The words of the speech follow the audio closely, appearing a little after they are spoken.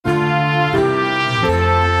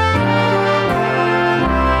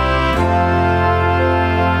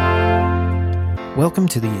Welcome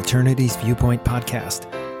to the Eternity's Viewpoint podcast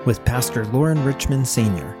with Pastor Loren Richmond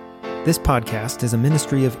Sr. This podcast is a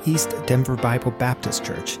ministry of East Denver Bible Baptist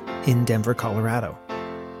Church in Denver, Colorado.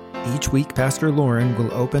 Each week, Pastor Loren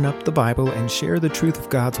will open up the Bible and share the truth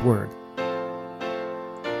of God's Word.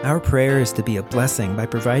 Our prayer is to be a blessing by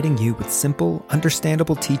providing you with simple,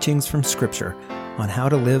 understandable teachings from Scripture on how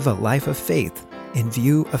to live a life of faith in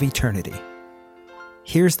view of eternity.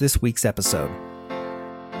 Here's this week's episode.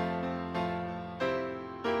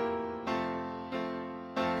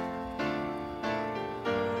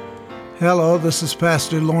 Hello, this is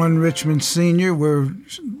Pastor Loren Richmond Sr. We're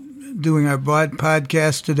doing our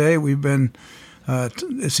podcast today. We've been,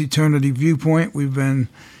 it's Eternity Viewpoint. We've been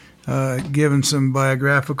given some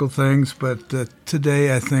biographical things, but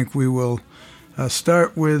today I think we will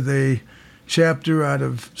start with a chapter out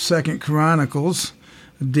of 2 Chronicles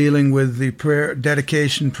dealing with the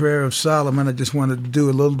dedication prayer of Solomon. I just wanted to do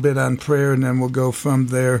a little bit on prayer, and then we'll go from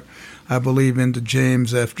there, I believe, into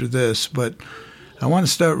James after this. But I want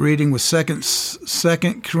to start reading with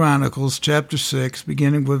 2 Chronicles chapter 6,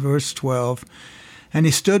 beginning with verse 12. And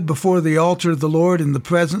he stood before the altar of the Lord in the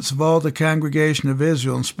presence of all the congregation of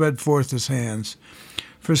Israel and spread forth his hands.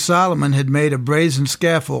 For Solomon had made a brazen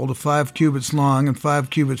scaffold of 5 cubits long and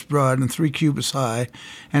 5 cubits broad and 3 cubits high,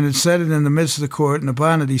 and had set it in the midst of the court, and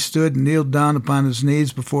upon it he stood and kneeled down upon his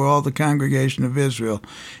knees before all the congregation of Israel,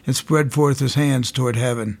 and spread forth his hands toward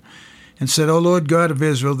heaven, and said, O Lord God of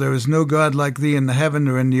Israel, there is no God like thee in the heaven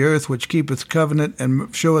or in the earth, which keepeth covenant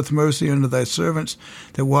and showeth mercy unto thy servants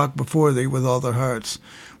that walk before thee with all their hearts.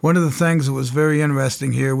 One of the things that was very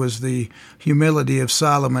interesting here was the humility of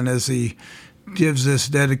Solomon as he gives this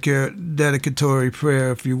dedicatory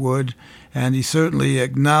prayer, if you would, and he certainly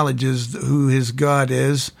acknowledges who his God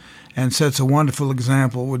is and sets a wonderful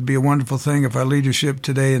example. It would be a wonderful thing if our leadership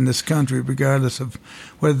today in this country, regardless of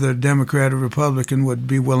whether they're Democrat or Republican, would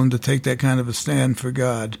be willing to take that kind of a stand for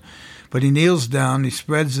God. But he kneels down, he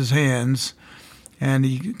spreads his hands, and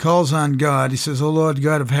he calls on God. He says, O Lord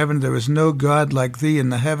God of heaven, there is no God like thee in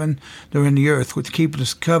the heaven nor in the earth, which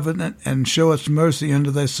keepeth covenant and showeth mercy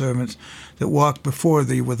unto thy servants that walk before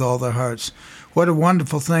thee with all their hearts. What a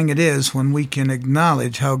wonderful thing it is when we can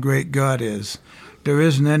acknowledge how great God is. There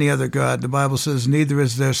isn't any other God. The Bible says, neither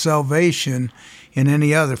is there salvation in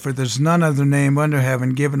any other, for there's none other name under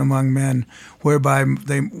heaven given among men whereby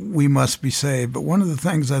we must be saved. But one of the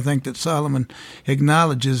things I think that Solomon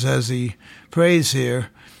acknowledges as he prays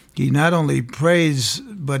here, he not only prays,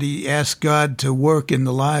 but he asks God to work in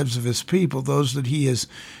the lives of his people, those that he is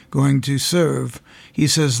going to serve. He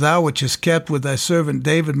says, Thou which hast kept with thy servant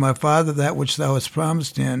David my father that which thou hast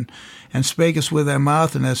promised him, and spakest with thy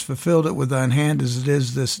mouth, and hast fulfilled it with thine hand as it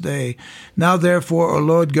is this day. Now therefore, O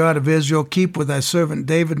Lord God of Israel, keep with thy servant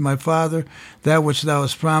David my father that which thou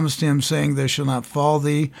hast promised him, saying, There shall not fall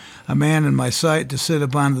thee a man in my sight to sit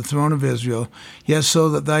upon the throne of Israel, yet so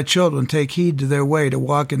that thy children take heed to their way to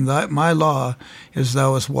walk in my law as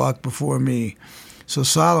thou hast walked before me. So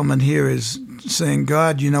Solomon here is saying,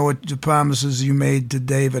 God, you know what the promises you made to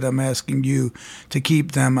David. I'm asking you to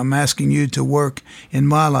keep them. I'm asking you to work in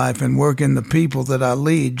my life and work in the people that I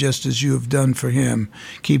lead, just as you have done for him.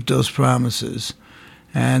 Keep those promises.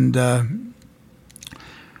 And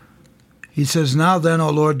he says, Now then, O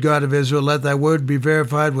Lord God of Israel, let thy word be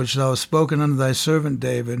verified, which thou hast spoken unto thy servant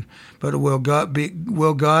David. But will God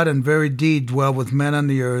in very deed dwell with men on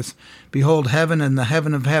the earth? Behold, heaven and the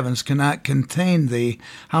heaven of heavens cannot contain thee,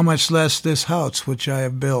 how much less this house which I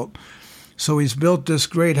have built. So he's built this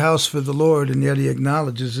great house for the Lord, and yet he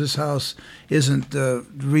acknowledges this house isn't the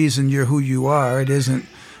reason you're who you are. It isn't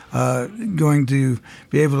going to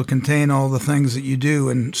be able to contain all the things that you do.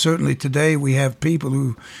 And certainly today we have people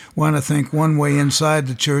who want to think one way inside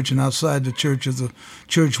the church, and outside the church of the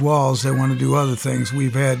church walls they want to do other things.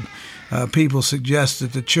 We've had people suggest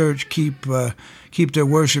that the church keep their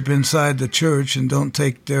worship inside the church and don't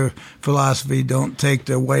take their philosophy, don't take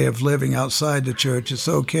their way of living outside the church. It's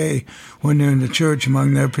okay when they're in the church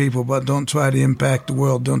among their people, but don't try to impact the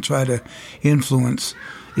world. Don't try to influence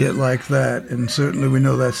it like that. And certainly we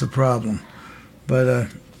know that's a problem. But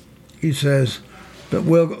he says, But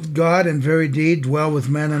will God in very deed dwell with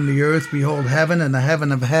men on the earth? Behold, heaven and the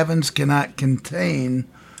heaven of heavens cannot contain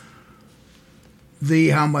thee,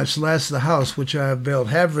 how much less the house which I have built.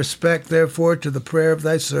 Have respect, therefore, to the prayer of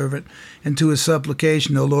thy servant, and to his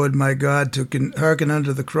supplication, O Lord my God, to hearken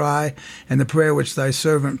unto the cry and the prayer which thy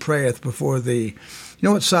servant prayeth before thee. You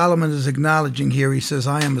know what Solomon is acknowledging here? He says,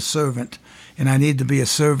 I am a servant, and I need to be a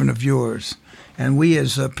servant of yours. And we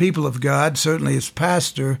as people of God, certainly as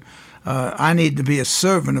pastor, I need to be a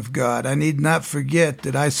servant of God. I need not forget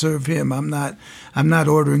that I serve him. I'm not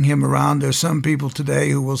ordering him around. There's some people today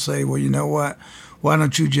who will say, well, you know what? Why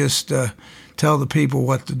don't you just tell the people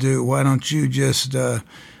what to do? Why don't you just give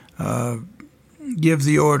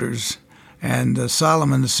the orders? And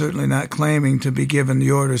Solomon is certainly not claiming to be given the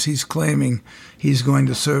orders. He's claiming he's going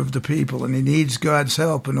to serve the people, and he needs God's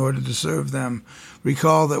help in order to serve them.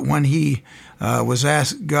 Recall that when he was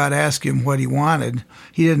asked, God asked him what he wanted.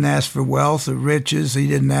 He didn't ask for wealth or riches. He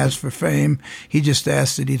didn't ask for fame. He just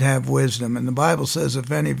asked that he'd have wisdom. And the Bible says,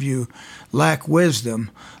 if any of you lack wisdom,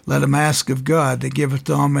 let him ask of God, that giveth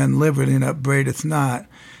to all men liberty and upbraideth not,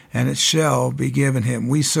 and it shall be given him.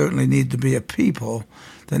 We certainly need to be a people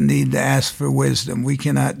that need to ask for wisdom. We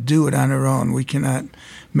cannot do it on our own. We cannot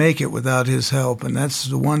make it without his help. And that's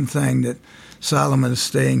the one thing that Solomon is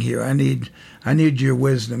saying here. I need your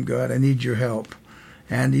wisdom, God. I need your help.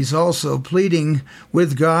 And he's also pleading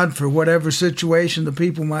with God for whatever situation the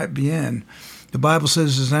people might be in. The Bible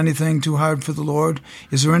says, is anything too hard for the Lord?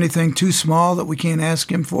 Is there anything too small that we can't ask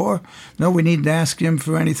him for? No, we need to ask him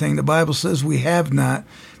for anything. The Bible says we have not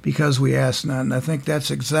because we ask not. And I think that's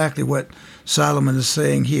exactly what Solomon is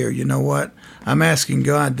saying here. You know what? I'm asking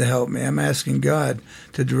God to help me. I'm asking God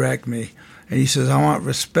to direct me. And he says, I want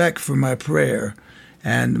respect for my prayer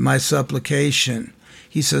and my supplication.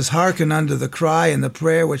 He says, hearken unto the cry and the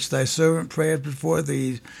prayer which thy servant prayeth before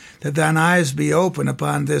thee, that thine eyes be open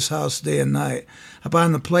upon this house day and night,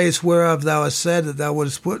 upon the place whereof thou hast said that thou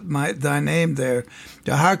wouldest put thy name there,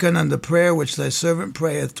 to hearken unto the prayer which thy servant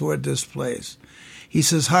prayeth toward this place. He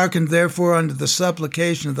says, hearken therefore unto the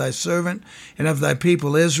supplication of thy servant and of thy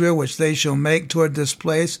people Israel, which they shall make toward this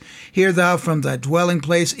place. Hear thou from thy dwelling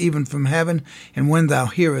place, even from heaven, and when thou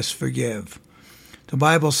hearest, forgive. The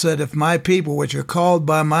Bible said, if my people which are called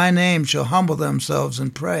by my name shall humble themselves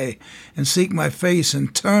and pray and seek my face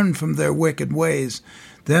and turn from their wicked ways,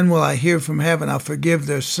 then will I hear from heaven, I'll forgive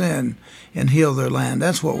their sin and heal their land.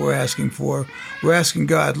 That's what we're asking for. We're asking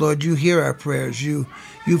God, Lord, you hear our prayers. You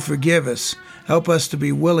forgive us. Help us to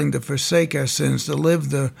be willing to forsake our sins, to live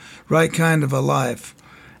the right kind of a life.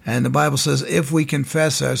 And the Bible says, if we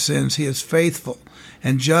confess our sins, he is faithful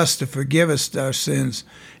and just to forgive us our sins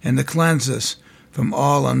and to cleanse us from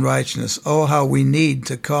all unrighteousness. Oh, how we need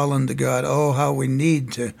to call unto God. Oh, how we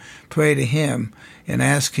need to pray to him and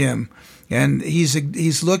ask him. And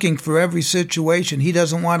he's looking for every situation. He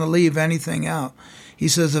doesn't want to leave anything out. He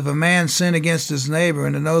says, if a man sin against his neighbor,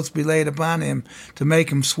 and an oath be laid upon him to make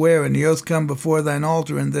him swear, and the oath come before thine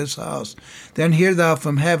altar in this house, then hear thou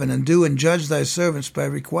from heaven, and do and judge thy servants by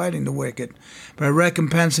requiting the wicked, by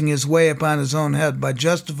recompensing his way upon his own head, by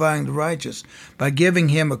justifying the righteous, by giving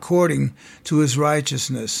him according to his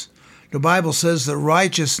righteousness. The Bible says that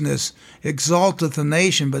righteousness exalteth a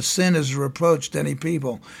nation, but sin is a reproach to any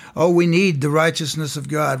people. Oh, we need the righteousness of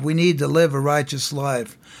God. We need to live a righteous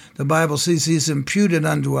life. The Bible says he's imputed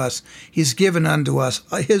unto us. He's given unto us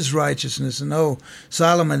his righteousness. And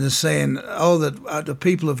Solomon is saying, that the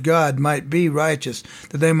people of God might be righteous,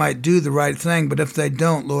 that they might do the right thing. But if they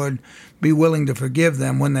don't, Lord, be willing to forgive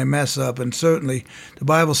them when they mess up. And certainly the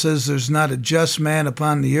Bible says there's not a just man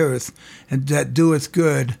upon the earth and that doeth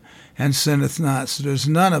good and sinneth not. So there's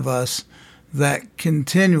none of us that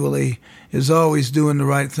continually is always doing the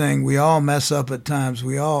right thing. We all mess up at times.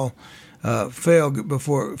 We all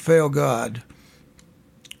fail God.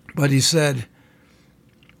 But he said,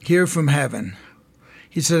 hear from heaven.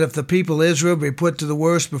 He said, if the people Israel be put to the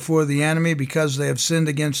worst before the enemy because they have sinned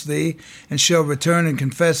against thee, and shall return and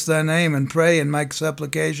confess thy name and pray and make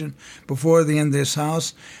supplication before thee in this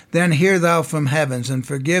house, then hear thou from heavens and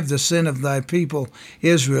forgive the sin of thy people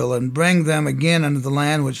Israel, and bring them again unto the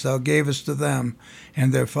land which thou gavest to them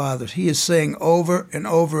and their fathers. He is saying over and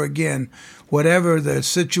over again, whatever the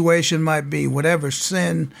situation might be, whatever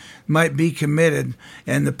sin might be committed,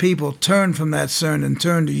 and the people turn from that sin and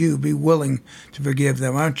turn to you, be willing to forgive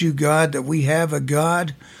them. Aren't you God, that we have a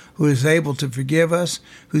God who is able to forgive us,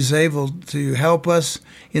 who's able to help us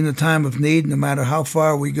in the time of need, no matter how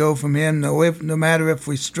far we go from him, no matter if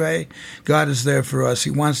we stray, God is there for us.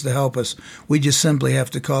 He wants to help us. We just simply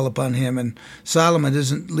have to call upon him. And Solomon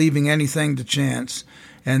isn't leaving anything to chance.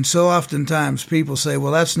 And so oftentimes people say,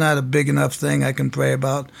 well, that's not a big enough thing I can pray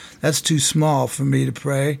about. That's too small for me to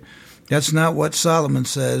pray. That's not what Solomon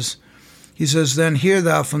says. He says, then hear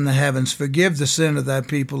thou from the heavens, forgive the sin of thy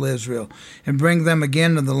people Israel, and bring them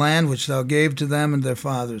again to the land which thou gave to them and their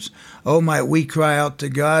fathers. Oh, might we cry out to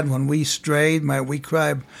God when we strayed. Might we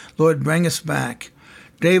cry, Lord, bring us back.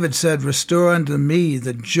 David said, restore unto me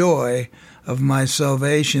the joy of my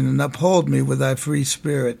salvation, and uphold me with thy free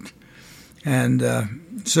spirit. And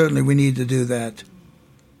certainly we need to do that.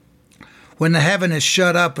 When the heaven is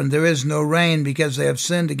shut up and there is no rain because they have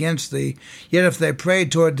sinned against thee, yet if they pray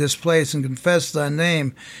toward this place and confess thy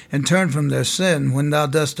name and turn from their sin when thou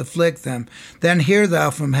dost afflict them, then hear thou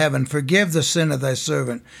from heaven, forgive the sin of thy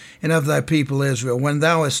servant and of thy people Israel, when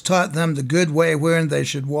thou hast taught them the good way wherein they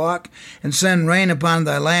should walk, and send rain upon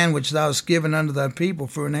thy land which thou hast given unto thy people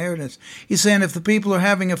for inheritance. He's saying if the people are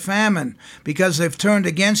having a famine because they've turned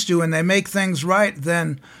against you and they make things right,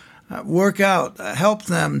 then work out, help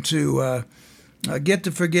them to get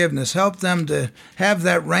the forgiveness, help them to have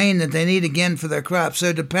that rain that they need again for their crops.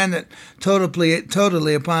 They're dependent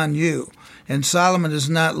totally upon you. And Solomon is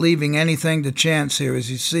not leaving anything to chance here as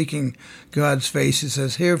he's seeking God's face. He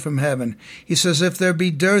says, hear from heaven. He says, if there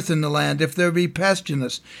be dearth in the land, if there be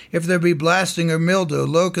pestilence, if there be blasting or mildew,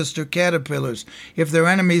 locust or caterpillars, if their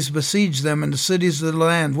enemies besiege them in the cities of the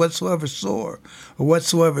land, whatsoever sore or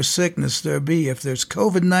whatsoever sickness there be, if there's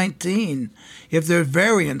COVID-19, if there's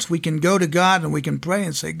variants, we can go to God and we can pray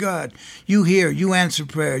and say, God, you hear, you answer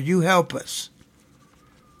prayer, you help us.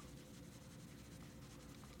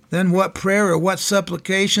 Then what prayer or what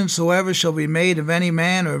supplication soever shall be made of any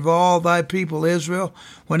man or of all thy people Israel,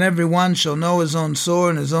 when every one shall know his own sore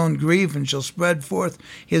and his own grief, and shall spread forth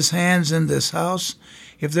his hands in this house.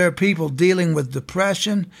 If there are people dealing with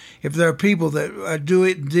depression, if there are people that are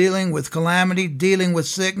dealing with calamity, dealing with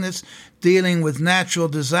sickness, dealing with natural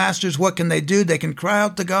disasters, what can they do? They can cry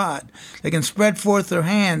out to God. They can spread forth their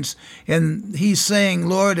hands. And he's saying,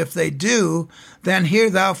 Lord, if they do, then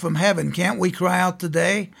hear thou from heaven. Can't we cry out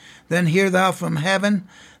today? Then hear thou from heaven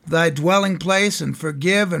thy dwelling place, and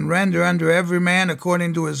forgive and render unto every man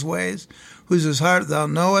according to his ways, whose heart thou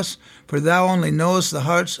knowest, for thou only knowest the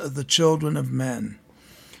hearts of the children of men.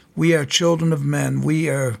 We are children of men. We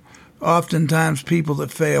are oftentimes people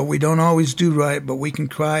that fail. We don't always do right, but we can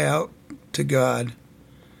cry out to God.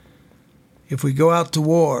 If we go out to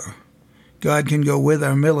war, God can go with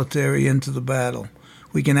our military into the battle.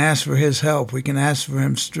 We can ask for his help. We can ask for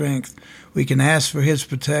his strength. We can ask for his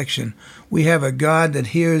protection. We have a God that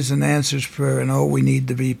hears and answers prayer, and we need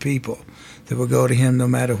to be people that will go to him no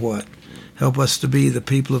matter what. Help us to be the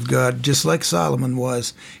people of God, just like Solomon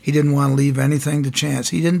was. He didn't want to leave anything to chance.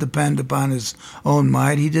 He didn't depend upon his own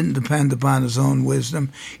might. He didn't depend upon his own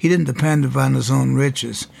wisdom. He didn't depend upon his own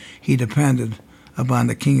riches. He depended upon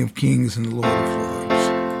the King of Kings and the Lord of Lords.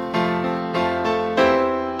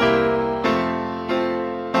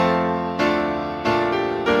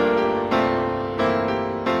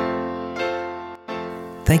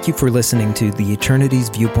 Thank you for listening to the Eternity's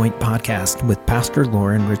Viewpoint podcast with Pastor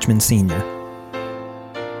Loren Richmond Sr.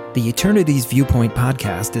 The Eternity's Viewpoint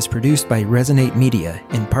podcast is produced by Resonate Media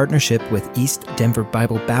in partnership with East Denver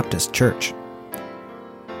Bible Baptist Church.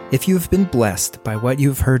 If you have been blessed by what you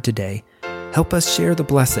have heard today, help us share the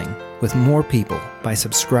blessing with more people by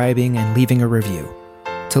subscribing and leaving a review.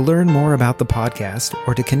 To learn more about the podcast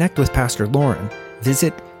or to connect with Pastor Loren,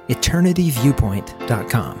 visit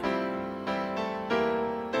eternityviewpoint.com.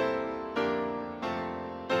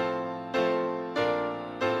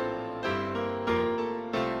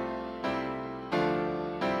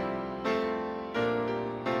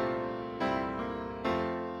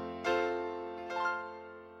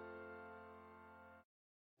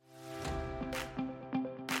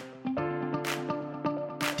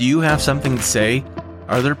 Do you have something to say?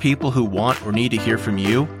 Are there people who want or need to hear from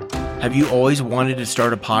you? Have you always wanted to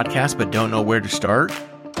start a podcast but don't know where to start?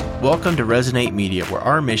 Welcome to Resonate Media, where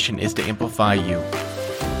our mission is to amplify you.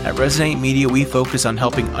 At Resonate Media, we focus on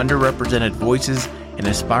helping underrepresented voices and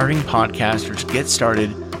aspiring podcasters get started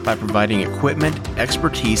by providing equipment,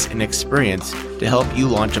 expertise, and experience to help you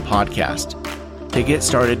launch a podcast. To get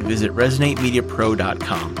started, visit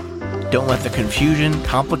ResonateMediaPro.com. Don't let the confusion,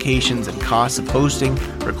 complications, and costs of hosting,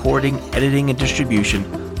 recording, editing, and distribution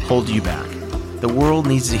hold you back. The world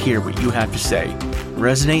needs to hear what you have to say.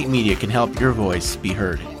 Resonate Media can help your voice be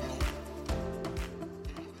heard.